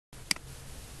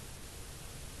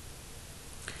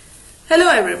Hello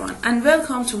everyone and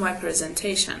welcome to my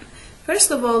presentation.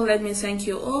 First of all, let me thank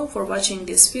you all for watching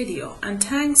this video, and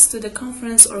thanks to the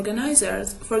conference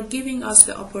organizers for giving us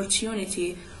the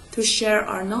opportunity to share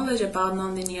our knowledge about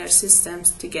nonlinear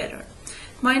systems together.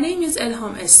 My name is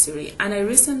Elham Estiri and I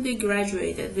recently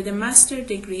graduated with a master's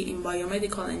degree in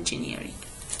biomedical engineering.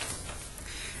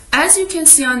 As you can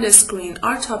see on the screen,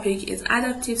 our topic is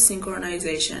adaptive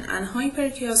synchronization and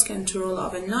hyperchaos control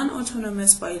of a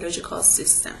non-autonomous biological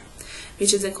system,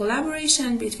 which is a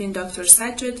collaboration between Dr.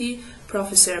 Sajjadi,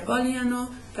 Professor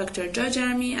Baliano, Dr.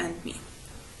 Sajjadi, and me.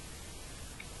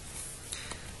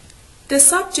 The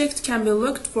subject can be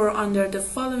looked for under the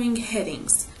following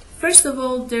headings. First of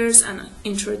all, there's an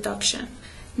introduction.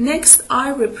 Next,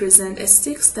 I represent a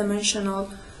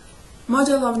six-dimensional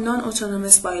model of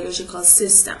non-autonomous biological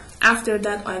system. After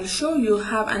that, I'll show you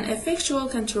how an effectual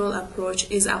control approach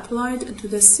is applied to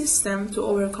the system to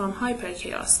overcome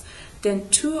hyperchaos. Then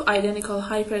two identical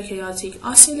hyperchaotic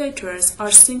oscillators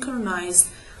are synchronized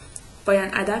by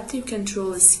an adaptive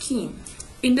control scheme.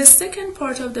 In the second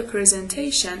part of the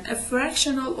presentation, a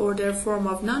fractional order form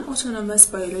of non-autonomous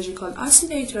biological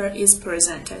oscillator is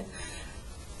presented.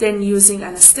 Then, using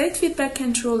an state feedback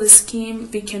control scheme,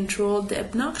 we control the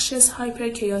obnoxious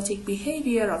hyperchaotic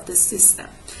behavior of the system.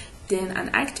 Then, an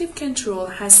active control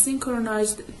has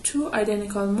synchronized two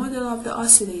identical models of the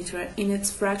oscillator in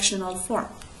its fractional form.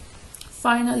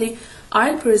 Finally,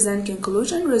 I'll present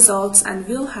conclusion results and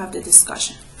we'll have the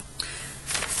discussion.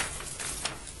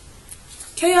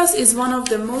 Chaos is one of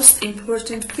the most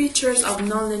important features of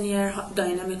nonlinear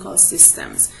dynamical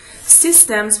systems.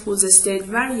 Systems whose state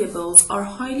variables are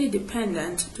highly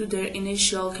dependent to their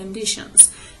initial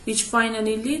conditions, which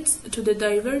finally leads to the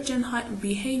divergent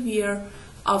behavior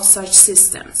of such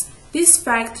systems. This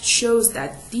fact shows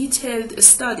that detailed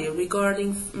study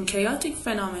regarding chaotic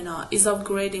phenomena is of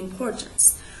great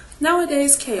importance.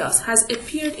 Nowadays, chaos has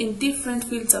appeared in different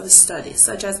fields of study,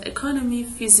 such as economy,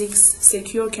 physics,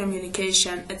 secure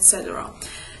communication, etc.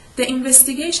 The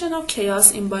investigation of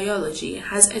chaos in biology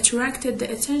has attracted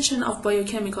the attention of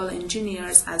biochemical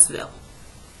engineers as well,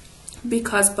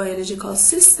 because biological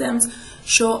systems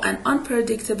show an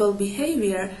unpredictable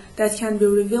behavior that can be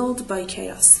revealed by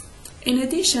chaos. In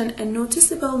addition, a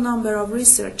noticeable number of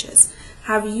researchers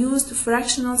have used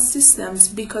fractional systems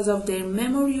because of their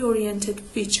memory-oriented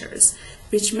features,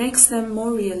 which makes them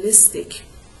more realistic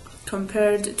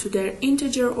compared to their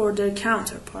integer-order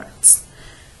counterparts.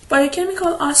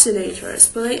 Biochemical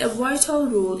oscillators play a vital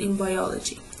role in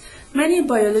biology. Many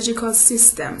biological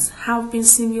systems have been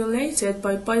simulated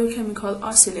by biochemical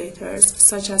oscillators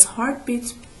such as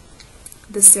heartbeat,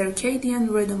 the circadian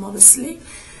rhythm of sleep,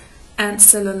 and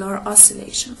cellular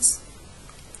oscillations.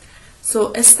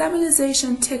 So,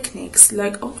 stabilization techniques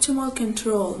like optimal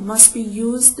control must be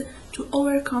used to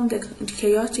overcome the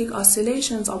chaotic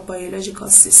oscillations of biological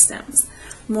systems.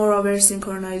 Moreover,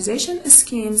 synchronization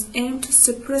schemes aim to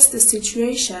suppress the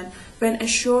situation when a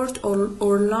short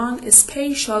or long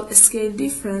spatial scale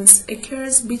difference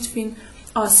occurs between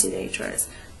oscillators.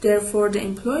 Therefore, the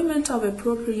employment of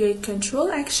appropriate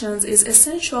control actions is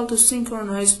essential to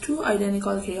synchronize two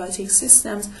identical chaotic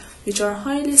systems which are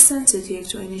highly sensitive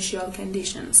to initial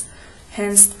conditions.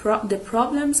 Hence, the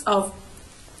problems of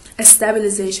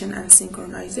stabilization and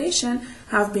synchronization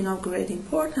have been of great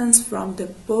importance from the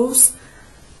both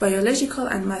biological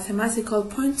and mathematical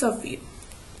points of view.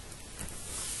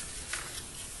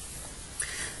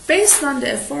 Based on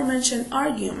the aforementioned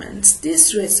arguments,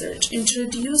 this research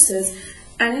introduces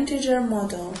an integer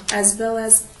model as well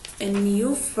as a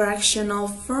new fractional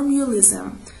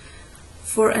formalism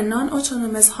for a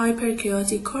non-autonomous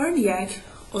hyperchaotic cardiac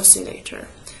oscillator.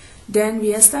 Then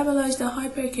we stabilize the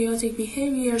hyperchaotic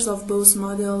behaviors of both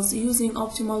models using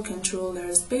optimal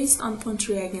controllers based on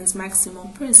Pontryagin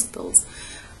maximum principles.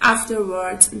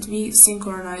 Afterwards, we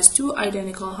synchronize two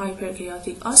identical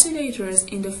hyperchaotic oscillators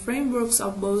in the frameworks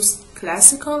of both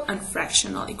classical and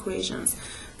fractional equations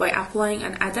by applying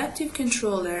an adaptive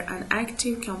controller and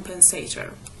active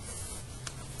compensator.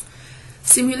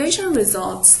 Simulation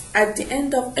results at the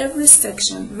end of every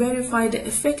section verify the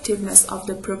effectiveness of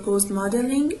the proposed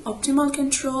modeling, optimal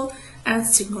control, and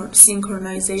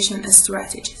synchronization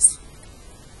strategies.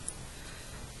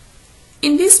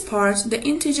 In this part, the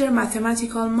integer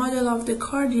mathematical model of the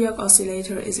cardiac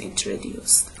oscillator is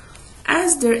introduced.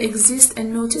 As there exists a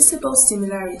noticeable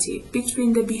similarity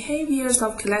between the behaviors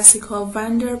of classical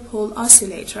van der Pol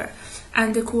oscillator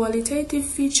and the qualitative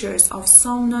features of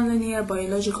some nonlinear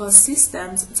biological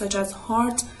systems such as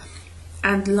heart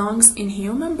and lungs in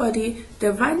human body,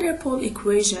 the van der Pol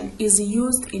equation is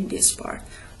used in this part.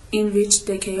 in which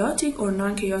the chaotic or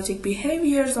non-chaotic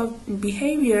behaviors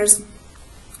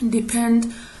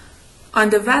depend on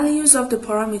the values of the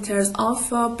parameters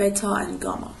alpha, beta, and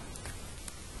gamma.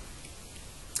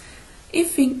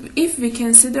 If we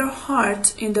consider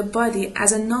heart in the body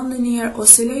as a nonlinear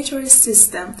oscillatory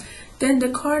system, then the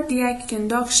cardiac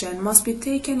conduction must be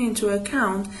taken into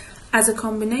account as a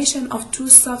combination of two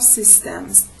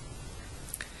subsystems,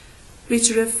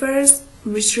 which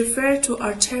refer to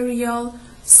arterial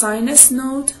sinus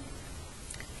node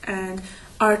and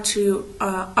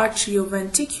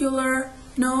arterioventricular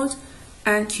node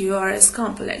and QRS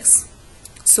complex.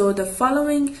 So the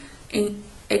following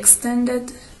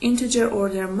extended integer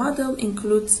order model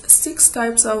includes 6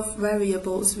 types of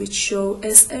variables which show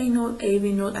SA node, AV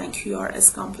node, and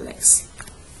QRS complex.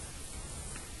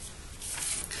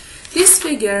 This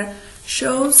figure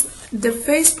shows the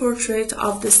phase portrait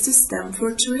of the system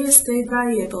for 3 state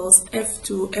variables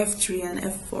F2, F3, and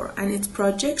F4, and its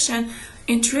projection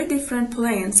in 3 different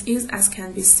planes is as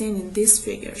can be seen in these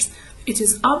figures. It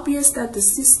is obvious that the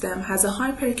system has a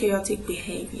hyperchaotic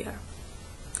behavior.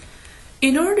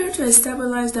 In order to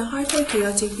stabilize the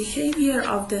hyperchaotic behavior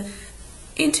of the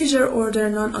integer order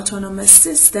non-autonomous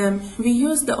system, we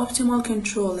use the optimal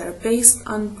controller based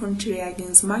on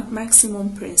Pontryagin's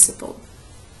maximum principle.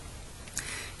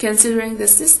 Considering the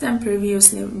system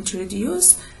previously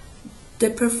introduced,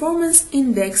 the performance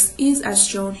index is as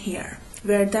shown here,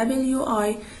 where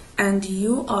Wi and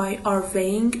Ui are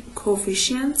weighing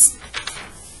coefficients.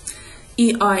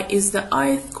 EI is the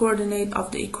ith coordinate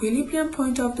of the equilibrium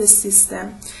point of the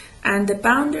system, and the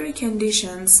boundary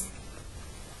conditions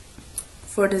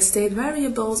for the state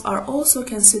variables are also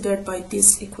considered by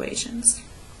these equations.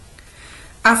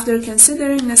 After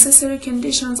considering necessary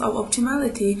conditions of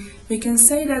optimality, we can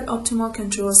say that optimal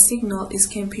control signal is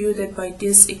computed by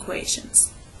these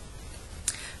equations.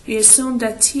 We assume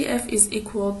that TF is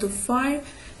equal to 5,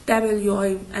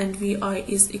 Wi and Vi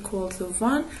is equal to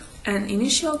 1, and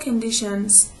initial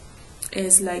conditions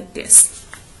is like this.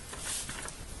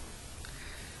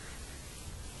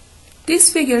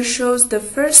 This figure shows the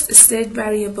first state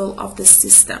variable of the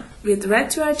system, with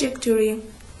red trajectory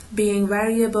being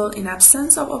variable in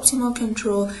absence of optimal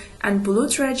control and blue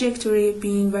trajectory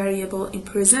being variable in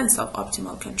presence of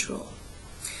optimal control.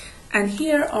 And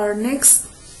here our next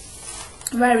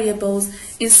variables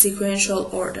in sequential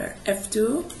order: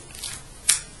 F2,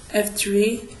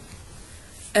 F3,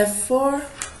 F4,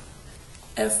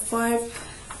 F5,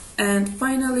 and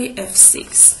finally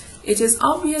F6. It is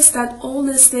obvious that all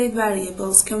the state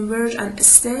variables converge and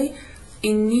stay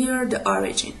near the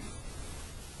origin.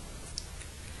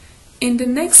 In the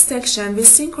next section, we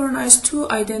synchronize 2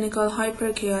 identical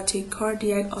hyperchaotic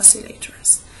cardiac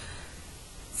oscillators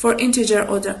for integer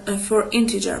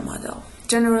model.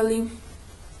 Generally,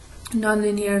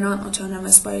 nonlinear,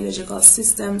 non-autonomous biological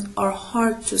systems are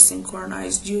hard to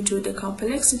synchronize due to the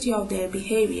complexity of their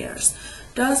behaviors.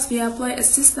 Thus, we apply a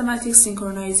systematic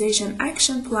synchronization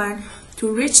action plan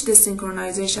to reach the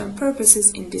synchronization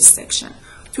purposes in this section.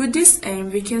 To this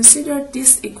aim, we consider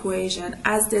this equation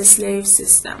as the slave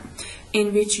system,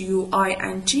 in which Ui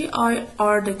and Gi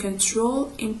are the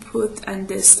control input and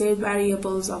the state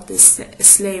variables of the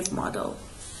slave model.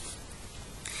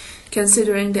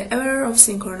 Considering the error of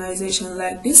synchronization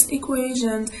like this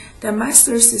equation, the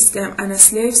master system and a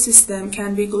slave system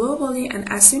can be globally and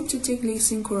asymptotically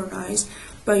synchronized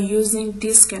by using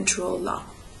this control law.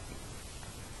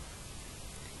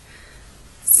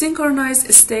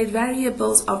 Synchronized state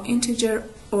variables of integer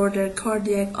order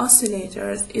cardiac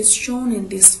oscillators is shown in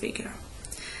this figure,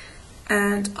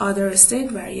 and other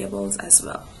state variables as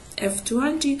well: F2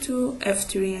 and G2,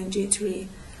 F3 and G3,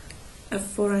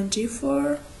 F4 and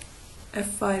G4,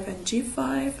 F5 and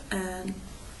G5, and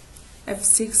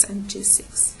F6 and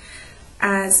G6.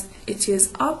 As it is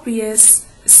obvious,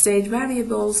 state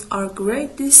variables are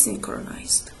greatly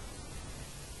synchronized.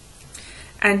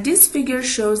 And this figure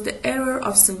shows the error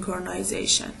of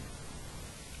synchronization.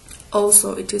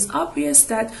 Also, it is obvious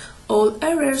that all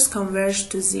errors converge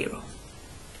to 0.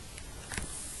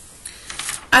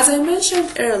 As I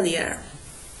mentioned earlier,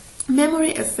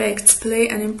 memory effects play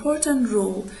an important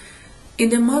role in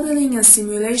the modeling and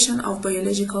simulation of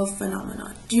biological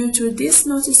phenomena. Due to this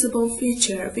noticeable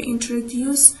feature, we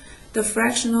introduce the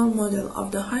fractional model of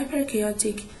the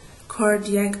hyperchaotic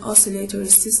cardiac oscillatory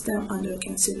system under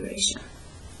consideration.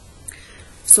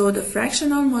 So the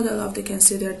fractional model of the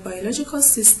considered biological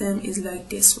system is like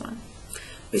this one,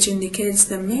 which indicates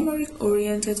the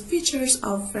memory-oriented features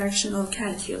of fractional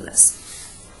calculus.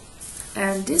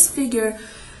 And this figure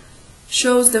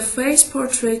shows the phase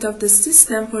portrait of the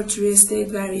system for 3 state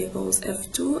variables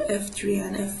F2, F3,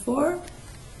 and F4,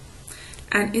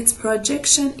 and its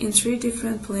projection in 3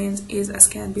 different planes is as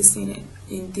can be seen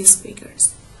in these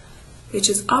figures, which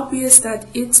is obvious that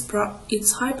it's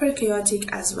hyperchaotic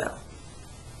as well.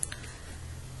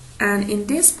 And in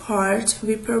this part,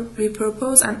 we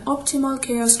propose an optimal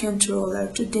chaos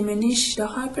controller to diminish the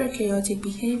hyperchaotic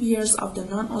behaviors of the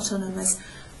non-autonomous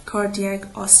cardiac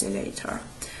oscillator.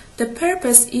 The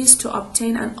purpose is to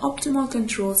obtain an optimal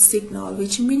control signal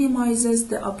which minimizes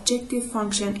the objective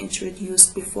function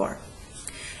introduced before.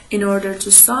 In order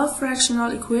to solve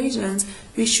fractional equations,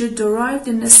 we should derive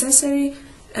the necessary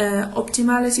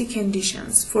optimality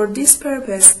conditions. For this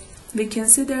purpose, we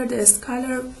consider the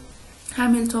scalar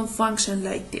Hamilton function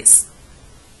like this,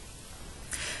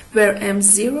 where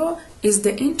m0 is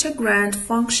the integrand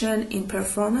function in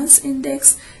performance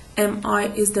index,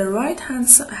 mi is the right-hand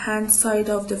side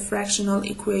of the fractional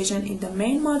equation in the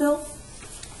main model,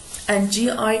 and gi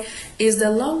is the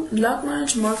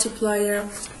Lagrange multiplier,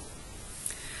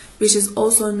 which is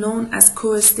also known as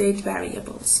co-state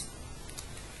variables.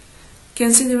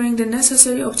 Considering the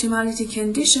necessary optimality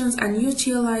conditions and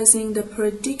utilizing the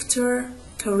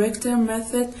predictor-corrector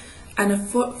method and a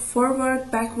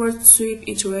forward-backward sweep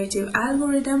iterative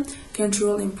algorithm,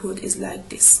 control input is like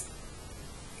this.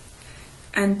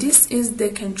 And this is the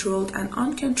controlled and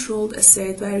uncontrolled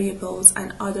state variables,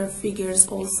 and other figures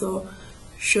also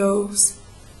shows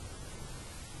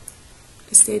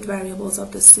the state variables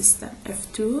of the system: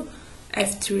 F2,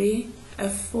 F3,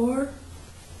 F4,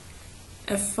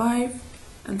 F5,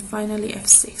 and finally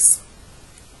F6.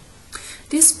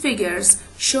 These figures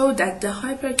show that the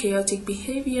hyperchaotic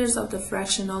behaviors of the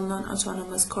fractional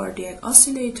non-autonomous cardiac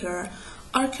oscillator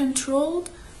are controlled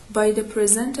by the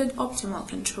presented optimal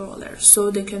controller. So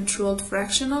the controlled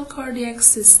fractional cardiac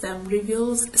system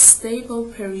reveals stable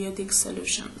periodic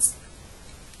solutions.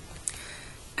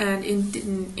 And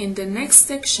in the next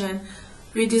section,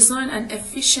 we design an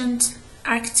efficient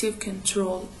active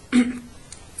control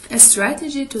a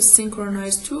strategy to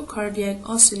synchronize two cardiac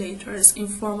oscillators in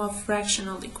form of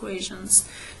fractional equations.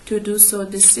 To do so,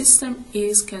 the system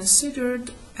is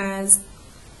considered as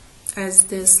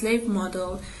the slave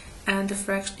model, and the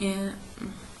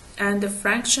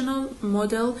fractional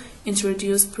model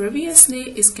introduced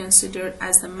previously is considered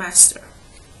as the master.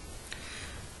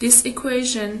 This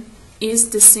equation is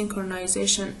the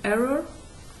synchronization error,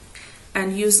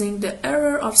 and using the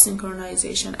error of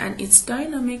synchronization and its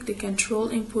dynamic, the control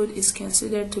input is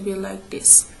considered to be like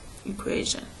this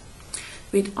equation,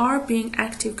 with R being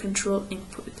active control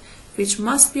input, which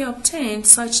must be obtained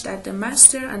such that the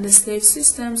master and the slave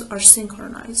systems are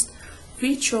synchronized.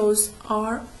 We chose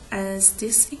R as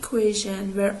this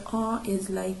equation, where R is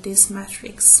like this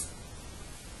matrix.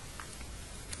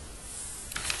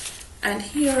 And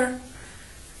here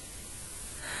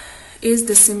is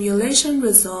the simulation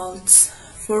results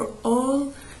for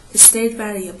all state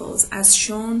variables as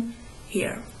shown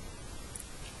here: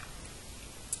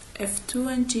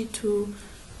 F2 and G2,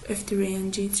 F3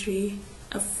 and G3,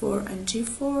 F4 and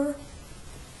G4,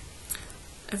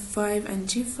 F5 and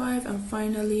G5, and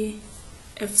finally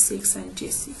F6 and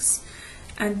G6.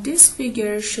 And this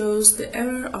figure shows the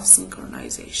error of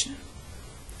synchronization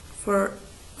for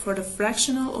the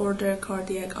fractional order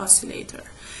cardiac oscillator.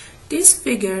 This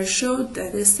figure showed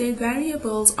that the state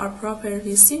variables are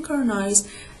properly synchronized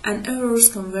and errors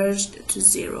converged to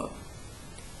zero.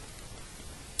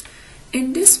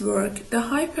 In this work, the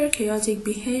hyperchaotic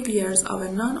behaviors of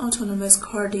a non-autonomous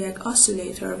cardiac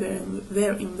oscillator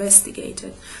were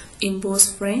investigated in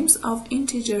both frames of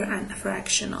integer and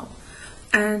fractional,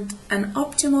 and an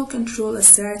optimal control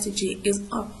strategy is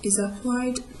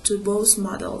applied to both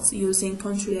models using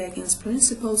Pontryagin's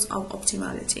principles of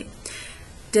optimality.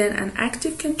 Then an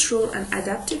active control and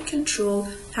adaptive control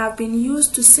have been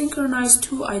used to synchronize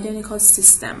two identical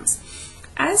systems.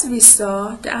 As we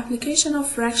saw, the application of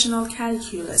fractional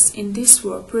calculus in this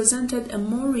work presented a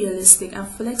more realistic and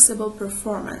flexible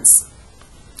performance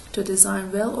to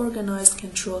design well-organized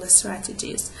control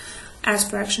strategies, as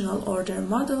fractional order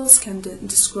models can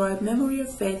describe memory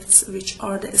effects, which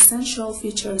are the essential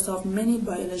features of many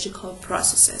biological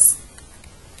processes.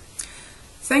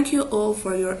 Thank you all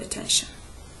for your attention.